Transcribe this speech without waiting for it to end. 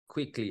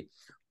quickly.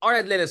 All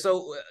right, Lele.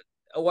 So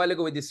a while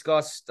ago we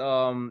discussed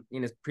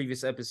in a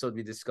previous episode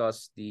we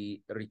discussed the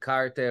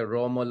Ricarte,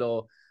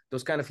 Romulo,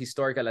 those kind of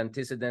historical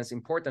antecedents,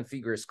 important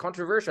figures,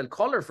 controversial,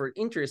 colorful,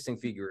 interesting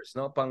figures,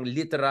 no, pang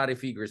literary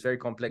figures, very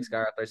complex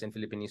characters in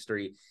Philippine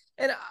history.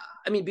 And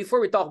I mean,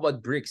 before we talk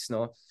about BRICS,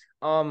 no,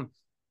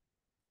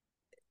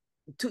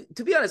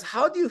 to be honest,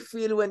 how do you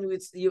feel when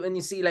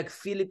you see like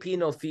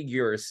Filipino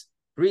figures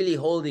really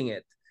holding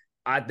it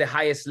at the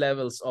highest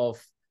levels of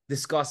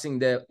discussing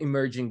the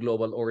emerging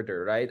global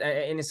order, right?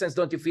 In a sense,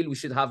 don't you feel we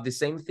should have the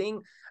same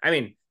thing? I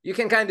mean, you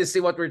can kind of see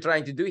what we're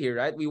trying to do here,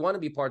 right? We want to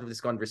be part of this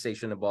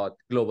conversation about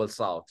global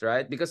South,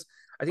 right? Because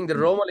I think the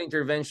Romulo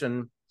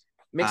intervention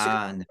makes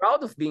you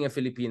proud of being a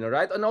Filipino,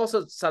 right? And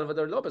also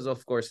Salvador Lopez,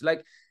 of course.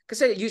 Like,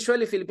 because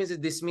usually Philippines is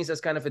dismissed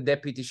as kind of a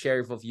deputy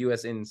sheriff of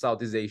US in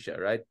Southeast Asia,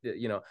 right?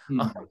 You know,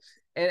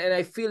 and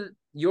I feel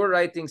your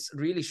writings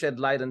really shed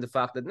light on the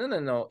fact that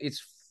no,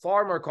 it's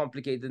far more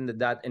complicated than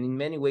that. And in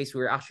many ways,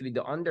 we're actually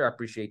the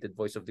underappreciated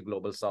voice of the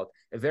global South,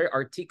 a very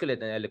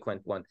articulate and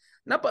eloquent one.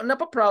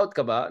 Napa-proud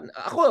ka ba?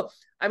 Ako,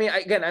 I mean,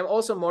 again, I'm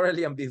also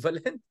morally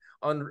ambivalent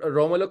on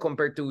Romulo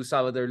compared to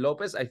Salvador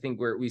Lopez. I think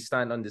we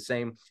stand on the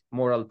same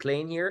moral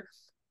plane here.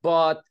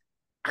 But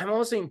I'm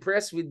also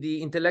impressed with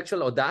the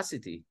intellectual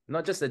audacity,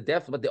 not just the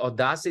depth, but the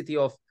audacity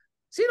of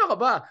sino ka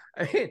ba?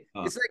 I mean,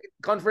 it's like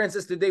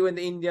conferences today when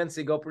the Indians,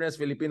 Singaporeans,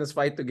 Filipinos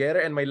fight together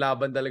and may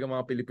laban talaga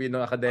mga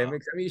Filipino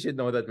academics. I mean, you should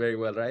know that very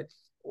well, right?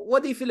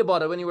 What do you feel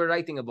about it when you were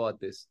writing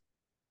about this?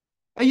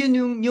 Ayun,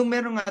 yung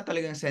meron nga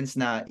talagang sense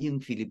na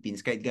yung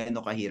Philippines, kahit gaano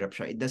kahirap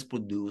siya, it does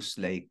produce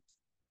like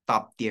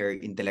top-tier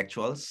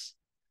intellectuals.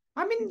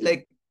 I mean,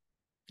 like,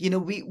 you know,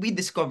 we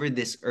discovered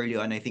this early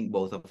on, I think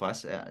both of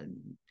us,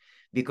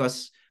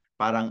 because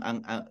parang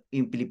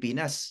yung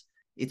Pilipinas,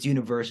 its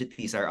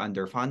universities are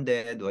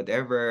underfunded,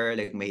 whatever,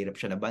 like mahirap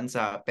siya na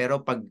bansa.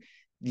 Pero pag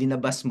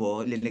linabas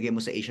mo, linagay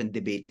mo sa Asian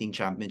Debating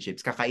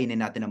Championships,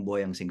 kakainin natin ang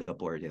boyang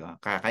Singapore, di ba?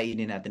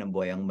 Kakainin natin ang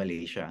boyang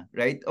Malaysia,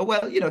 right? Oh,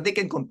 well, you know, they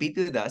can compete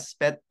with us,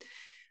 but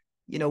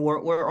you know,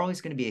 we're always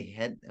going to be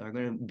ahead. We're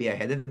going to be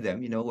ahead of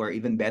them. You know, we're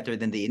even better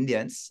than the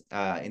Indians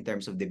in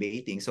terms of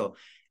debating. So,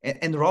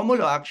 and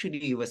Romulo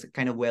actually was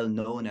kind of well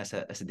known as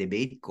a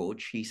debate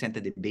coach. He sent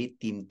a debate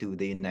team to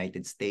the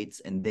United States,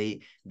 and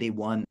they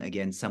won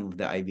against some of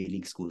the Ivy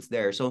League schools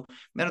there. So,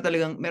 meron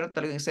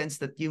talagang sense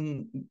that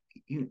yung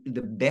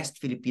the best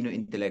Filipino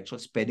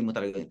intellectuals, pwede mo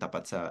talagang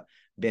tapat sa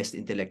best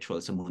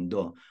intellectuals sa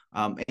mundo.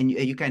 And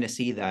you kind of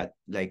see that,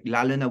 like,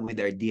 lalo na with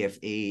our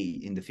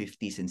DFA in the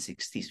 50s and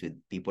 60s with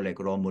people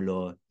like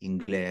Romulo,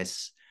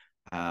 Ingles,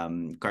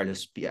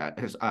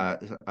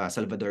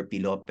 Salvador P.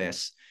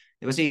 Lopez.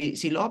 Diba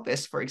si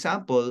Lopez, for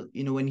example,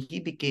 you know, when he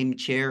became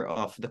chair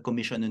of the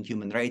Commission on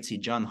Human Rights,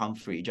 John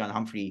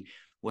Humphrey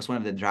was one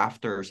of the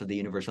drafters of the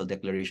Universal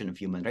Declaration of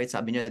Human Rights.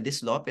 Sabi niya,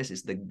 this Lopez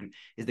is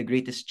the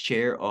greatest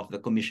chair of the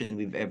commission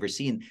we've ever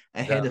seen,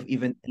 ahead of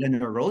even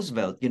Eleanor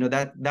Roosevelt. You know,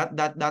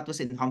 that was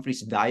in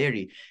Humphrey's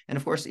diary. And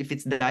of course, if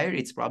it's diary,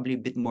 it's probably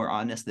a bit more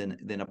honest than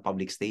a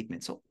public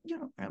statement. So, you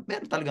know,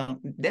 meron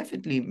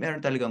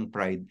talagang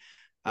pride.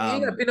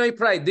 Pinoy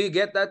pride. Do you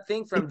get that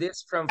thing from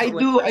this? I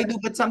do,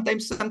 but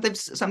sometimes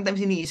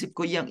iniisip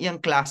ko yung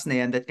class na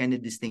yan that kind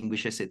of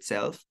distinguishes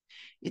itself.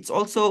 It's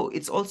also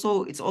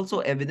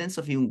evidence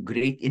of yung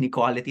great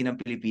inequality ng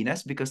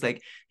Pilipinas, because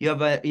like you have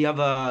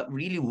a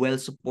really well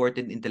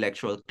supported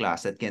intellectual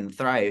class that can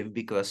thrive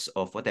because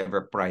of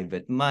whatever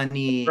private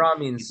money,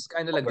 Brahmins,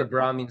 kind of like the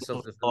Brahmins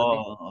of the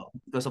Philippines,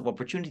 because of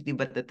opportunity.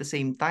 But at the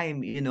same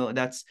time, you know,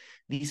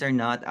 these are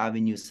not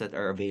avenues that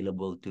are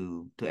available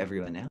to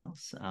everyone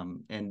else.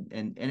 And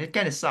it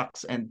kind of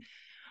sucks. And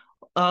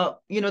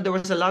you know, there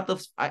was a lot of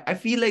I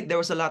feel like there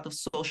was a lot of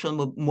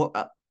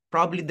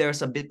probably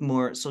there's a bit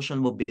more social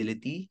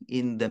mobility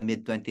in the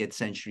mid-20th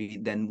century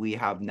than we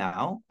have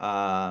now.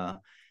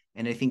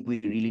 And I think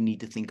we really need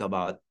to think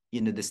about,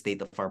 you know, the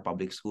state of our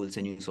public schools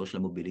and yung social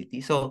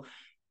mobility. So,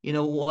 you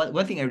know,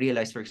 one thing I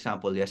realized, for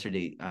example,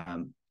 yesterday,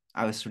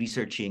 I was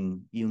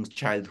researching yung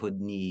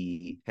childhood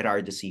ni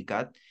Gerardo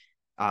Sicat,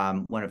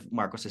 one of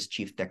Marcos's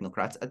chief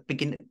technocrats. At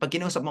pag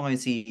kinausap mo ngayon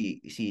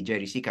si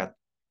Jerry Sicat,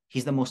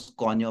 he's the most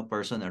konyo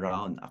person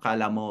around.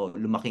 Akala mo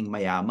lumaking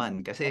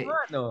mayaman kasi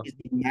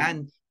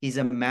he's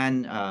a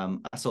man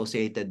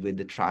associated with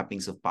the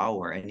trappings of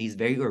power, and he's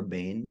very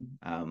urbane,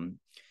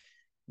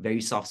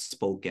 very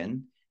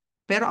soft-spoken.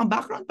 Pero ang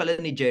background pala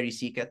ni Jerry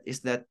Sicat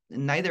is that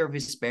neither of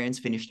his parents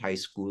finished high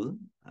school,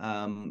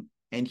 and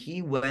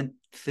he went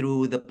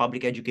through the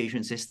public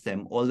education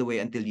system all the way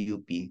until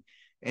UP.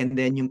 And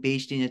then yung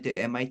PhD niya to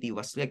MIT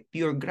was like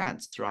pure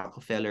grants,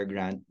 Rockefeller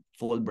grant,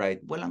 Fulbright,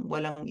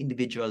 walang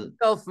individual.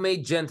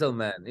 Self-made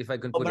gentleman, if I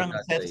can put it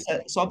that way.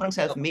 Sobrang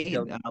self-made.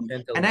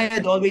 And I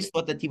had always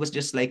thought that he was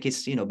just like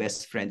his, you know,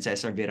 best friend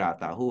Cesar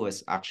Virata, who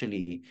was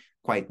actually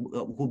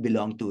who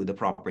belonged to the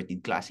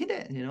propertied class.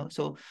 Hindi, you know.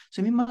 So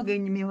may mga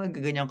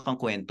ganyan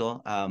kang kwento.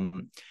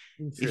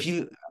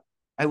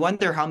 I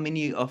wonder how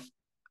many of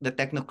the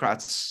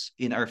technocrats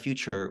in our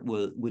future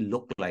will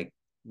look like,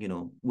 you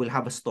know, will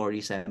have a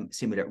story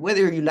similar.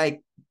 Whether you like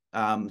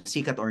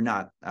Sicat or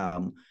not,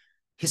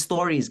 his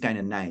story is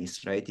kind of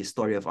nice, right? His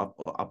story of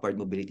upward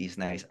mobility is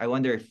nice. I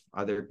wonder if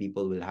other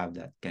people will have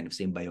that kind of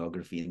same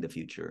biography in the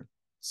future.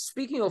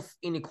 Speaking of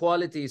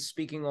inequalities,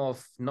 speaking of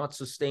not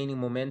sustaining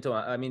momentum,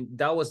 I mean,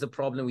 that was the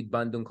problem with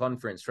Bandung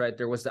Conference, right?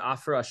 There was the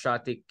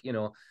Afro-Asiatic,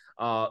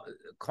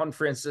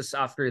 conferences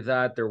after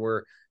that.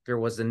 There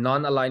was the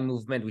non-aligned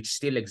movement, which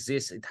still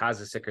exists. It has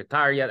a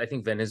secretariat. I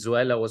think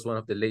Venezuela was one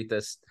of the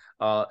latest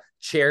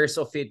chairs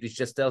of it, which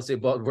just tells you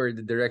about where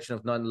the direction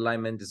of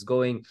non-alignment is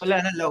going.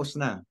 Wala na, Laos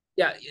na.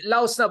 Yeah,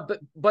 Laos na,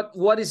 but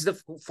what is the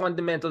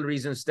fundamental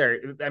reasons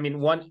there? I mean,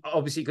 one,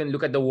 obviously you can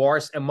look at the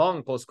wars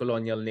among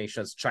post-colonial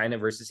nations, China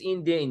versus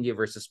India, India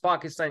versus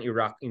Pakistan,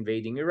 Iraq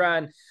invading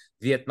Iran,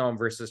 Vietnam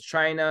versus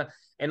China.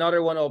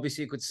 Another one,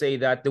 obviously, you could say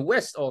that the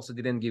West also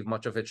didn't give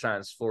much of a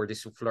chance for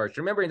this to flourish.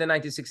 Remember in the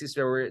 1960s,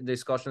 there were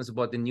discussions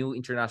about the new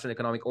international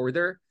economic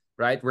order,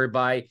 right?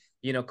 Whereby,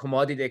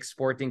 commodity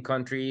exporting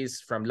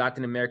countries from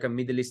Latin America,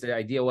 Middle East, the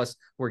idea was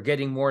we're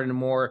getting more and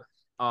more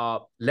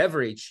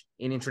leverage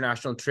in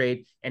international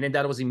trade, and then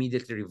that was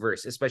immediately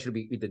reversed,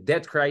 especially with the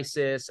debt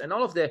crisis and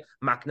all of the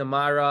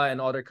McNamara and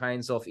other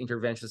kinds of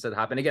interventions that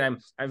happened. Again,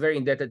 I'm very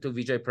indebted to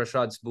Vijay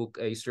Prasad's book,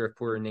 A History of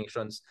Poorer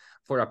Nations,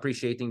 for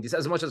appreciating this,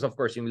 as much as, of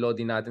course, yung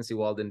Lodi natin si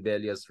Walden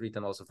Belli has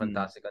written also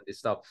fantastic on this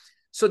stuff.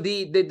 So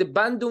the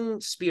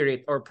Bandung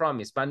spirit or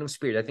promise, Bandung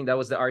spirit, I think that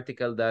was the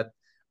article that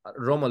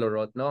Romulo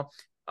wrote, no?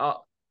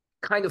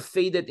 Kind of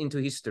faded into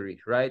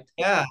history, right?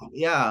 Yeah.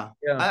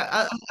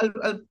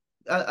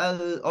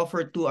 I'll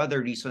offer two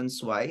other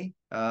reasons why.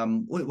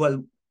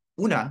 Well,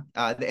 una,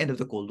 the end of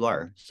the Cold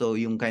War. So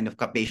yung kind of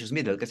capacious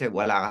middle, kasi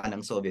wala ka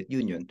ng Soviet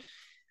Union.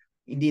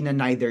 Hindi na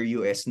neither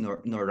US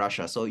nor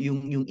Russia. So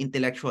yung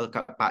intellectual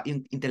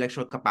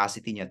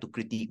capacity niya to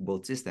critique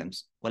both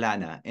systems, wala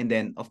na. And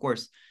then, of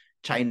course,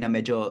 China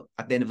medyo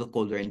at the end of the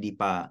Cold War hindi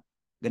pa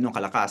ganun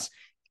kalakas.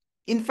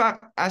 In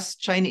fact, as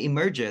China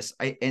emerges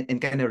and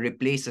kind of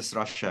replaces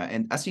Russia,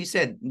 and as you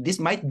said, this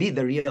might be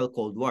the real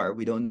Cold War.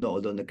 We don't know,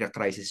 although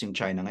nagka-crisis yung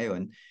China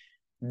ngayon.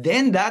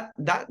 Then that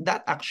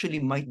actually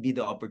might be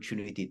the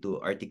opportunity to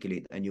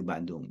articulate a new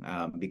Bandung,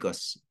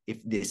 because if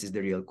this is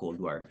the real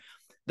Cold War.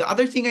 The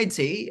other thing I'd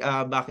say,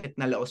 bakit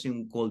nalaos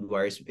yung Cold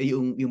War,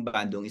 yung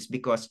Bandung, is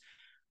because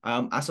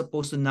as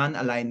opposed to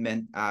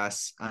non-alignment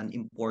as an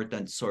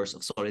important source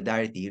of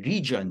solidarity,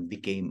 region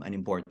became an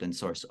important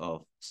source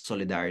of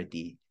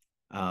solidarity.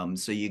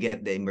 So you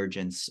get the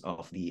emergence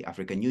of the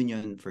African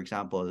Union, for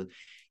example.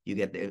 You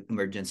get the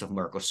emergence of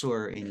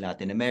Mercosur in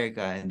Latin America,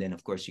 and then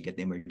of course you get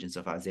the emergence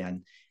of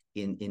ASEAN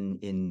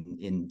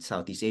in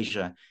Southeast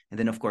Asia, and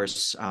then of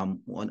course on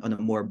a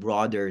more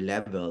broader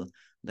level,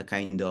 the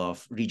kind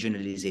of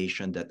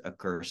regionalization that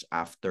occurs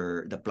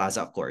after the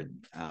Plaza Accord,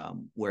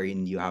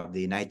 wherein you have the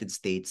United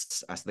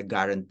States as the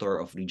guarantor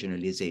of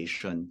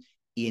regionalization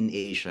in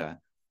Asia,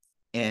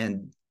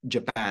 and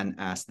Japan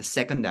as the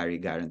secondary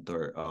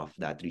guarantor of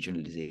that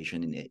regionalization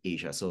in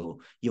Asia.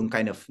 So yung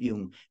kind of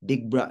yung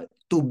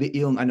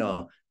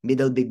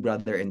middle big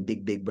brother and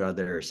big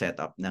brother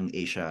setup ng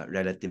Asia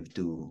relative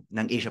to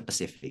ng Asia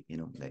Pacific,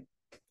 like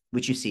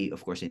which you see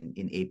of course in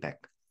APEC.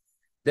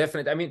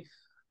 Definitely. I mean,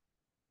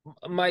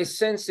 my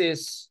sense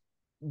is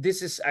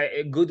this is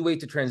a good way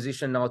to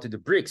transition now to the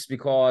BRICS,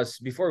 because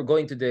before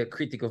going to the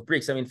critique of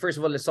BRICS, I mean, first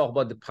of all, let's talk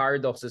about the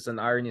paradoxes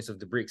and ironies of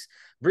the BRICS.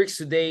 BRICS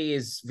today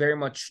is very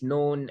much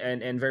known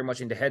and very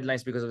much in the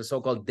headlines because of the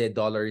so-called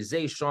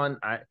de-dollarization,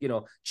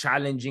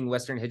 challenging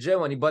Western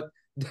hegemony. But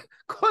the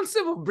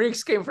concept of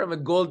BRICS came from a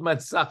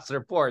Goldman Sachs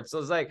report. So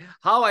it's like,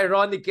 how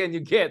ironic can you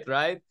get,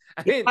 right?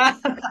 I mean,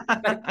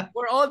 like,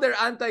 for all their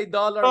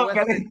anti-dollar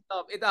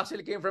stuff, it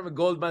actually came from a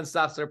Goldman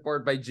Sachs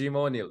report by Jim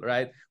O'Neill,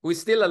 right? Who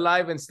is still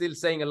alive and still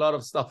saying a lot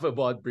of stuff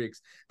about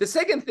BRICS. The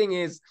second thing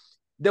is,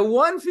 the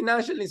one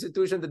financial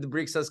institution that the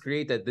BRICS has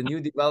created, the New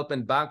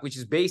Development Bank, which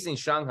is based in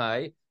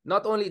Shanghai,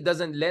 not only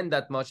doesn't lend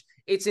that much,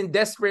 it's in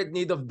desperate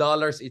need of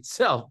dollars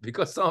itself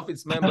because some of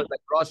its members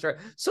like Russia.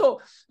 So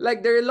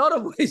like there are a lot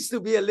of ways to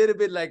be a little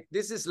bit like,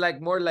 this is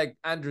like more like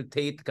Andrew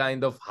Tate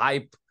kind of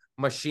hype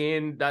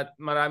machine that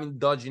maraming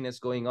dodginess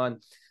going on.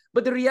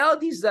 But the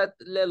reality is that,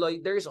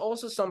 Leloy, there is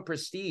also some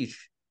prestige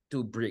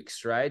to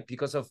BRICS, right?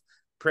 Because of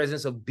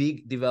presence of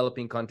big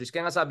developing countries.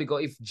 Kaya nga sabi ko,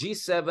 if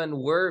G7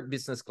 were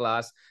business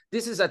class,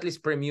 this is at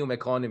least premium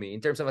economy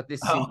in terms of at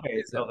least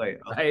okay.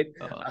 right?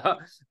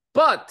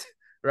 But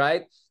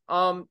right,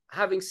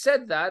 having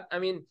said that, I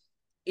mean,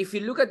 if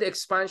you look at the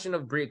expansion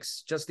of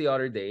BRICS just the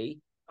other day,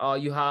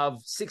 you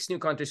have 6 new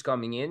countries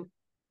coming in,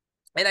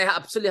 and I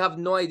absolutely have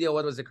no idea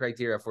what was the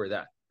criteria for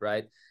that,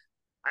 right?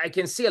 I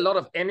can see a lot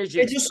of energy.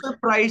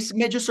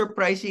 Medyo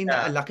surprising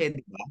na alaki,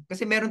 di ba?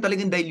 Kasi meron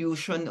talagang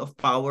dilution of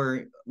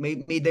power,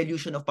 may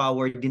dilution of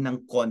power din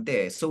ng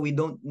konti. So we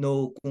don't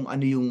know kung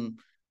ano yung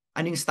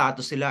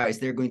status sila.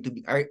 Is there going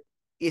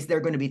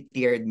to be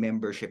tiered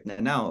membership na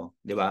now,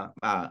 di ba?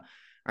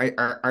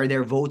 Are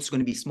their votes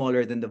going to be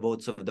smaller than the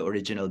votes of the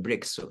original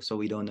BRICS?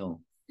 So we don't know.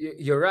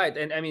 You're right.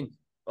 And I mean,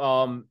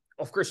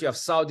 of course, you have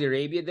Saudi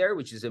Arabia there,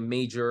 which is a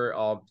major,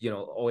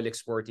 oil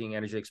exporting,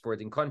 energy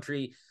exporting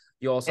country.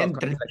 You also have And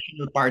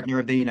traditional partner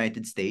of the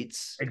United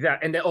States.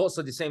 exactly, and then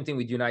also the same thing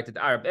with United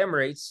Arab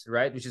Emirates,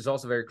 right, which is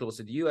also very close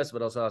to the U.S.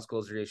 but also has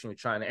close relation with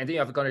China. And then you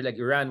have a country like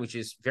Iran, which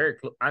is very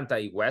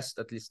anti-West,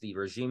 at least the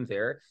regime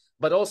there,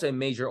 but also a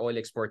major oil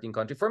exporting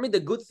country. For me, the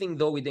good thing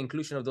though with the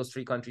inclusion of those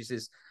three countries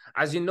is,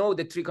 as you know,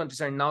 the three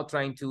countries are now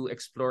trying to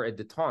explore a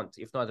détente,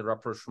 if not a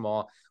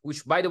rapprochement,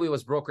 which by the way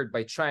was brokered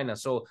by China.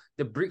 So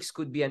the BRICS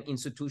could be an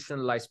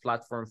institutionalized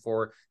platform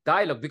for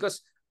dialogue,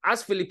 because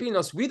as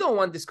Filipinos, we don't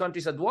want these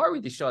countries at war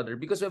with each other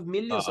because we have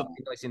millions of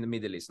Pinoys in the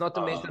Middle East, not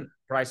to mention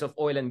price of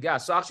oil and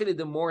gas. So actually,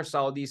 the more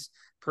Saudis,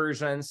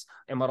 Persians,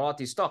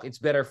 Emiratis talk, it's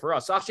better for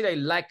us. So actually, I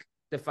like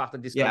the fact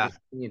that this country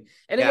is in.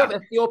 And then you have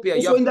Ethiopia.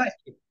 You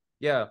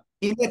have,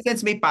 in that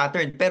sense, may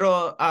pattern.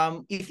 Pero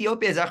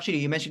Ethiopia is actually,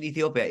 you mentioned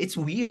Ethiopia. It's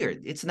weird.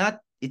 It's not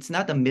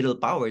a middle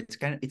power.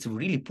 It's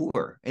really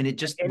poor, and it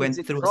just went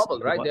through trouble,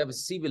 right? They have a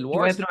civil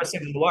war. Went through a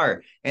civil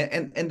war,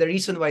 and the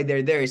reason why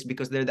they're there is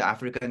because they're the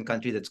African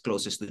country that's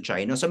closest to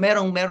China. So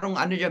merong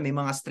ano dyan, may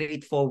mga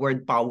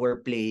straightforward power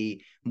play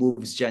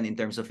moves dyan in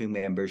terms of yung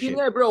membership.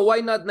 Yeah, bro,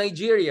 why not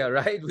Nigeria,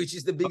 right? Which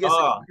is the biggest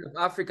country of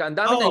Africa. And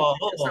dami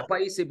Nigerians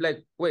nagpaisip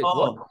like, wait,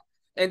 what?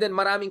 And then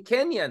maraming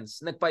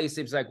Kenyans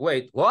nagpaisip like,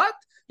 wait, what?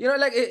 You know,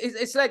 like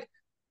it's like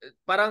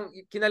parang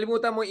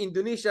kinalimutan mo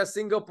Indonesia,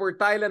 Singapore,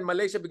 Thailand,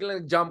 Malaysia,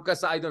 biglang jump ka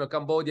sa, I don't know,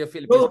 Cambodia,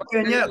 Philippines. Oh,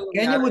 Kenya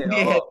would be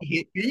a heavy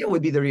hit. Kenya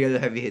would be the real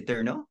heavy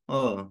hitter, no?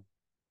 Oh.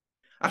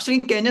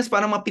 Actually, in Kenya,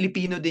 parang mga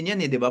Pilipino din yan,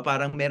 di ba?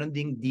 Parang meron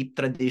ding deep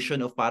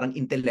tradition of parang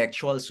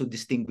intellectuals who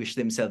distinguish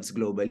themselves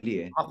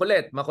globally,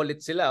 eh. Makulit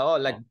sila. Oh,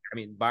 like, I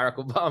mean, Barack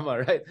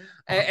Obama, right?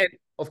 And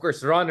of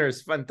course,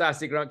 runners,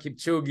 fantastic run.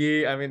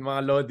 Kipchoge, I mean,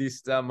 mga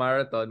Lodis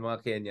marathon,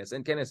 mga Kenyans.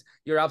 And Kenyans,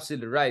 you're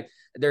absolutely right.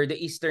 They're the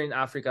Eastern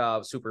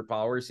Africa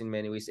superpowers in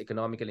many ways,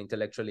 economically,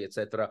 intellectually,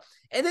 etc.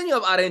 And then you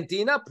have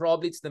Argentina.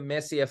 Probably it's the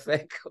Messi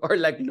effect, or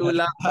like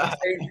Lula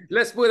saying,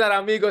 let's put our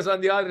amigos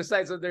on the other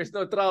side so there's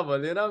no trouble.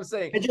 You know what I'm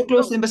saying? Medyo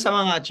close din ba sa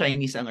mga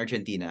Chinese ang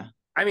Argentina?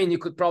 I mean, you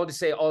could probably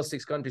say all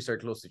 6 countries are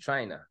close to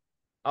China.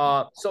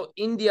 So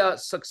India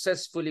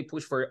successfully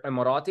pushed for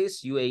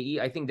Emiratis, UAE.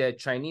 I think the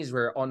Chinese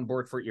were on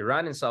board for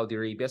Iran and Saudi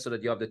Arabia, so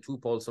that you have the 2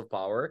 poles of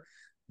power.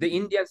 The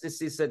Indians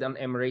insisted on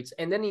Emirates,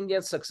 and then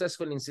Indians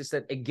successfully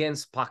insisted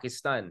against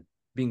Pakistan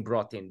being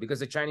brought in because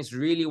the Chinese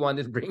really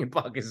wanted to bring in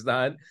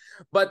Pakistan.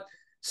 But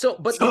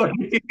Sorry.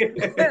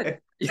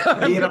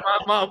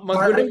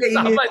 magulo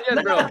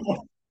yan, bro.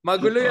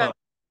 Magulo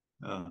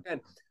yan.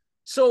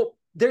 So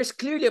there's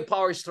clearly a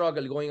power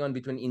struggle going on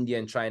between India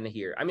and China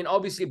here. I mean,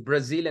 obviously,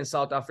 Brazil and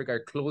South Africa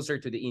are closer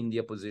to the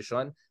India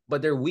position,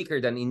 but they're weaker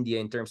than India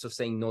in terms of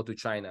saying no to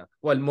China.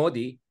 Well,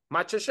 Modi,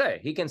 macho siya.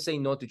 He can say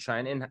no to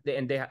China.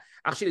 And they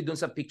actually, dun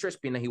sa pictures,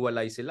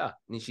 pinahiwalay sila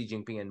ni Xi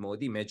Jinping and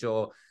Modi.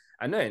 Medyo,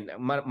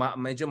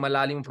 medyo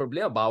malalim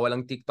problema. Bawal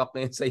ang TikTok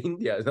ngayon sa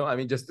India. No? I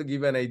mean, just to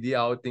give an idea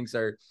how things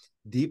are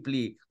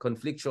deeply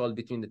conflictual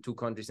between the 2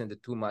 countries and the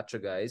 2 macho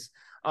guys.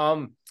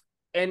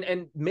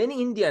 And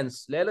many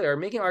Indians, Lelo, are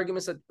making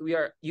arguments that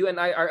you and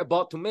I are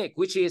about to make,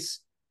 which is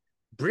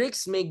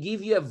BRICS may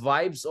give you a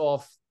vibes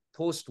of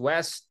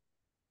post-West,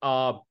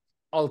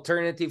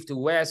 alternative to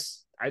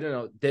West, I don't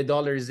know,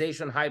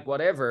 de-dollarization hype,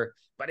 whatever,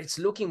 but it's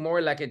looking more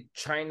like a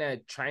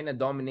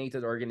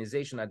China-dominated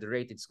organization at the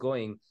rate it's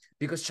going,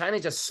 because China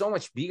is just so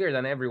much bigger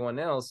than everyone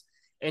else.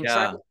 And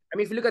China, I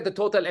mean, if you look at the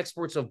total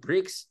exports of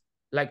BRICS,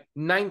 like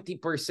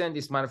 90%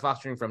 is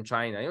manufacturing from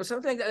China. You know,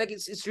 something like that. Like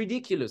it's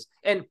ridiculous.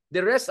 And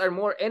the rest are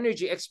more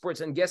energy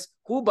exports. And guess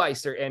who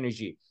buys their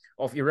energy?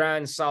 Of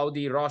Iran,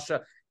 Saudi,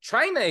 Russia,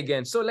 China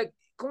again. So like,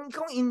 kung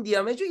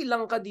India, medyo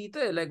ilang ka dito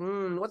eh. Like,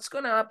 what's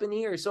gonna happen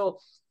here? So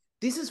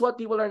this is what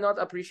people are not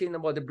appreciating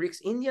about the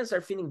BRICS. Indians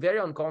are feeling very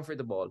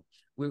uncomfortable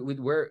with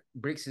where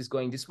BRICS is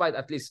going, despite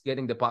at least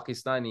getting the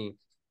Pakistani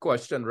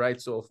question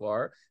right so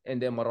far, and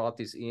the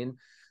Emiratis in.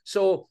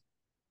 So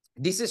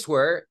this is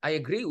where I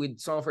agree with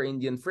some of our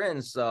Indian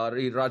friends,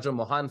 Raja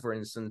Mohan, for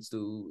instance,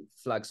 to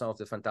flag some of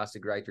the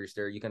fantastic writers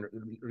there. You can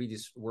read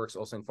his works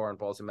also in Foreign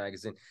Policy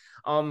magazine.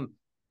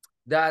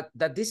 That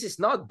this is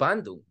not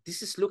Bandung.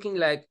 This is looking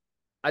like,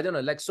 I don't know,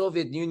 like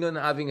Soviet Union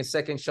having a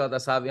second shot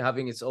as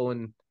having its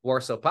own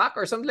Warsaw Pact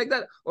or something like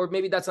that. Or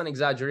maybe that's an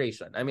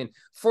exaggeration. I mean,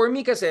 for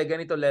me kasi,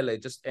 ganito Lele,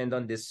 just end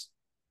on this.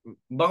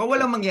 Baka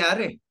walang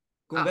mangyari.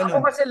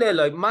 Ako kasi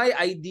Leloy, my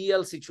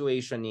ideal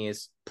situation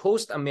is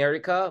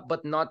post-America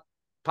but not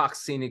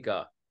Pax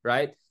Sinica,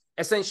 right?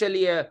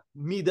 Essentially a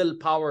middle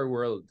power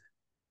world.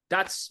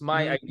 That's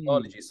my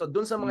ideology. So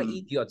dun sa mga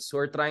idiots who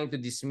are trying to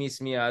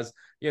dismiss me as,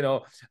 you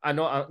know, ng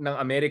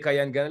Amerika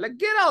yan, ganun, like,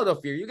 get out of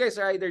here. You guys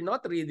are either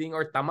not reading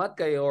or tamad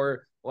kayo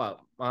or,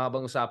 well,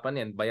 mahabang usapan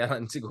yan,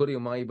 bayaran siguro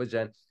yung mga iba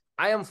dyan.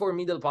 I am for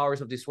middle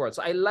powers of this world.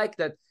 So I like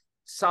that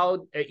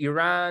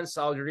Iran,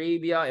 Saudi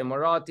Arabia,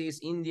 Emiratis,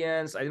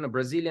 Indians, I don't know,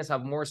 Brazilians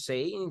have more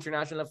say in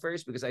international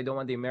affairs, because I don't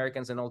want the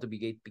Americans and all to be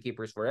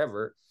gatekeepers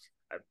forever.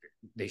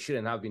 They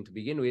shouldn't have been to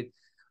begin with.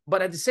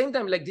 But at the same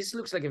time, like, this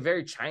looks like a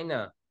very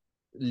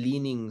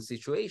China-leaning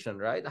situation,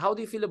 right? How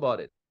do you feel about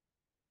it?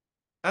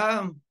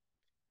 I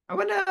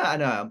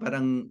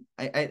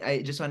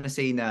just want to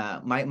say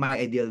na my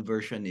ideal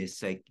version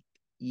is like,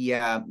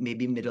 yeah,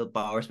 maybe middle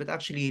powers, but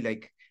actually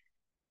like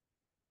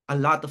a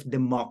lot of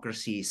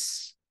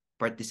democracies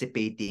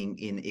participating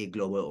in a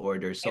global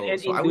order. So And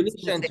so I would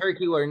Indonesia still and say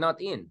Turkey were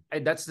not in.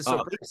 That's the uh,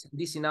 surprise.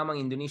 Hindi sinamang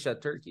Indonesia,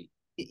 Turkey.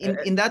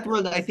 in that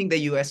world, I think the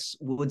US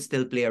would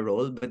still play a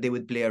role, but they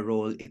would play a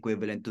role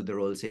equivalent to the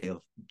role, say,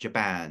 of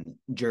Japan,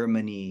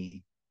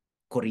 Germany,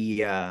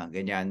 Korea,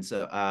 ganyan.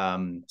 So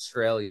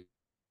Australia.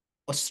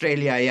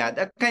 Australia, yeah,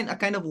 that a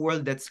kind of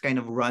world that's kind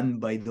of run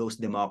by those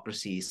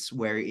democracies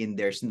wherein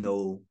there's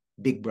no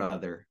big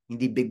brother.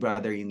 Hindi big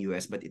brother in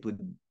US, but it would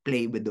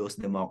play with those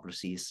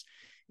democracies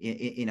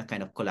in a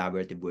kind of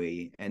collaborative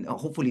way. And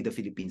hopefully the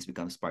Philippines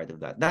becomes part of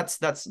that.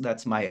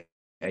 That's my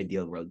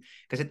ideal world.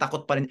 Kasi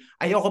takot pa rin,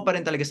 ayoko pa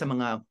rin talaga sa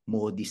mga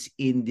Modis,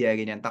 India,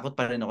 ganyan. Takot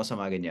pa rin ako sa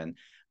mga ganyan.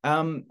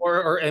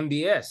 Or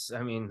MBS.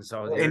 I mean,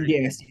 Saudi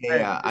Arabia. MDS,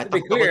 yeah. Just to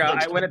be clear,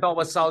 when I talk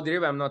about Saudi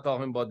Arabia, I'm not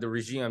talking about the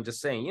regime. I'm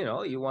just saying,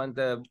 you want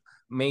the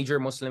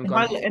major Muslim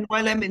countries. And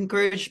while I'm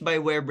encouraged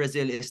by where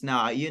Brazil is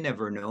now, you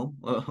never know.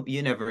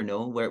 You never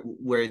know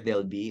where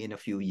they'll be in a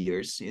few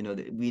years. You know,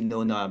 we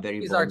know na very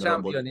He's our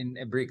vulnerable. champion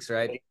in BRICS,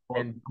 right?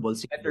 And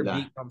letter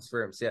Sila. B comes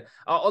first. Yeah.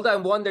 Although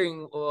I'm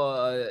wondering,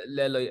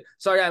 Lelo,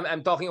 sorry,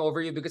 I'm talking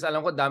over you because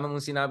alam ko dami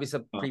mong sinabi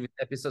sa previous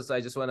episodes. So I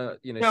just wanna,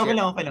 Yeah, share.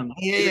 okay lang.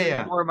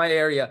 Yeah. More my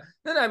area.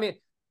 No, I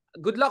mean,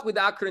 good luck with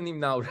the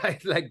acronym now,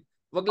 right? Like,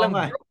 wag lang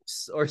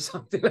BRICS or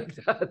something like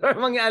that. Or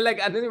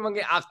ano yung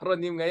mga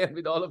acronym ngayon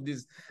with all of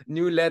these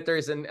new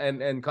letters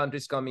and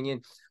countries coming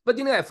in. But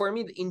for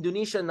me,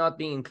 Indonesia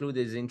not being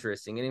included is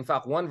interesting. And in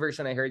fact, one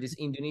version I heard is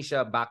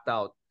Indonesia backed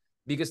out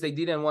because they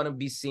didn't want to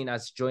be seen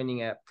as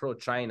joining a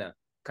pro-China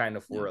kind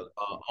of world.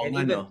 And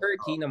even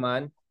Turkey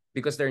naman,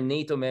 because they're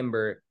NATO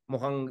member,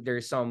 mukhang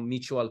there's some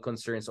mutual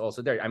concerns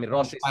also there. I mean,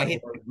 Russia is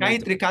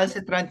kahit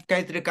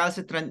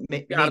recalcitrant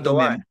NATO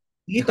member.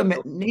 NATO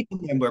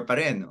member pa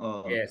rin.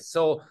 Yes.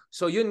 So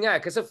yun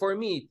nga, kasi for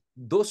me,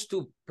 those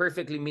two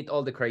perfectly meet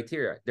all the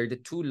criteria. They're the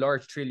two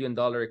large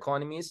trillion-dollar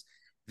economies.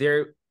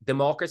 They're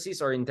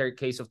democracies, or in the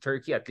case of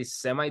Turkey, at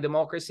least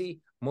semi-democracy,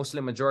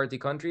 Muslim majority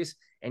countries,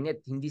 and yet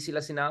hindi sila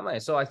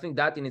sinama. So I think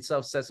that in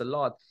itself says a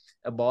lot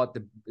about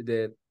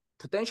the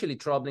potentially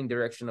troubling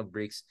direction of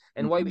BRICS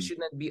and why we should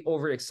not be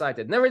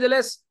overexcited.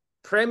 Nevertheless,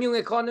 premium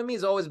economy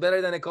is always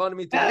better than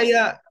economy two.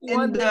 Yeah.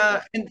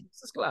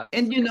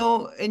 And you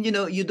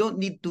don't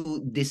need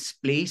to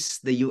displace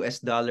the US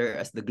dollar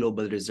as the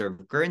global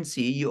reserve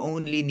currency. You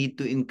only need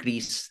to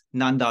increase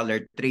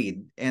non-dollar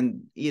trade.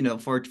 And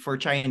for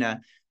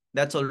China,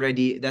 that's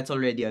already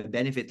a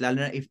benefit,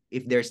 lalo na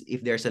if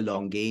there's a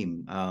long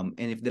game. And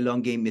if the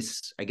long game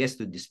is, I guess,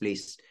 to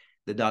displace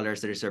the dollar as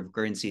the reserve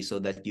currency so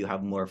that you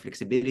have more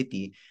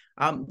flexibility.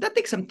 That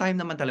takes some time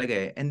naman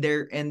talaga eh.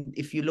 And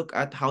if you look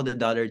at how the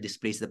dollar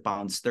displaced the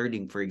pound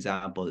sterling, for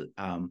example,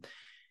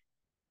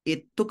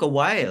 it took a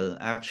while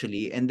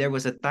actually, and there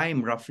was a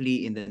time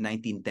roughly in the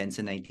 1910s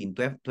and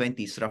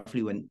 1920s,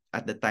 roughly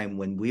at the time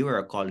when we were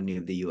a colony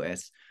of the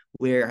US,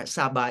 where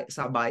sabay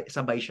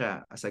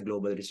siya as a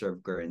global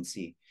reserve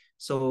currency.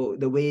 So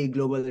the way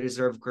global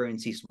reserve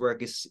currencies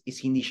work is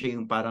hindi siya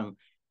yung parang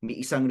may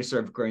isang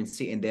reserve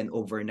currency and then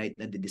overnight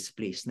na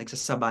displace.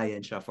 Nagsasabayan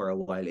siya for a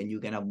while and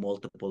you can have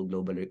multiple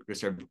global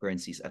reserve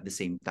currencies at the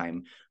same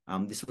time.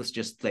 This was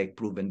just like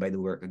proven by the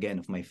work again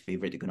of my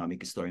favorite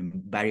economic historian,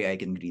 Barry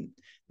Eichengreen,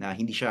 na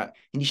hindi siya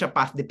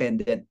path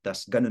dependent,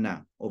 tas gano'n na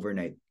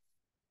overnight.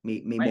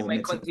 My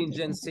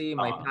contingency,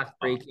 my path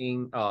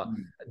breaking,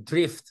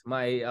 drift,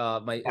 my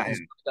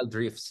historical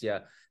drifts.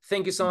 Yeah.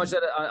 Thank you so much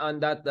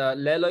on that,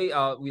 Leloy.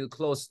 We'll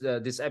close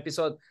this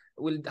episode.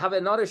 We'll have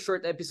another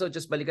short episode.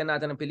 Just balikan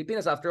natin ng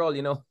Pilipinas. After all,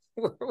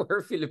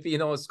 we're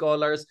Filipino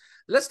scholars.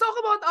 Let's talk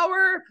about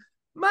our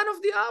man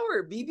of the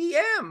hour,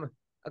 BBM.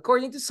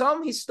 According to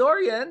some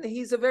historian,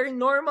 he's a very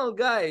normal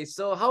guy.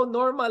 So how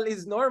normal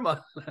is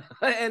normal?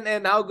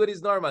 and how good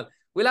is normal?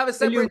 We'll have a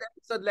separate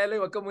episode,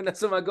 Leloy. Wag ka muna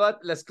sumagot.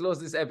 Let's close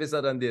this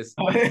episode on this.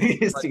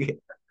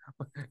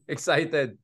 Excited.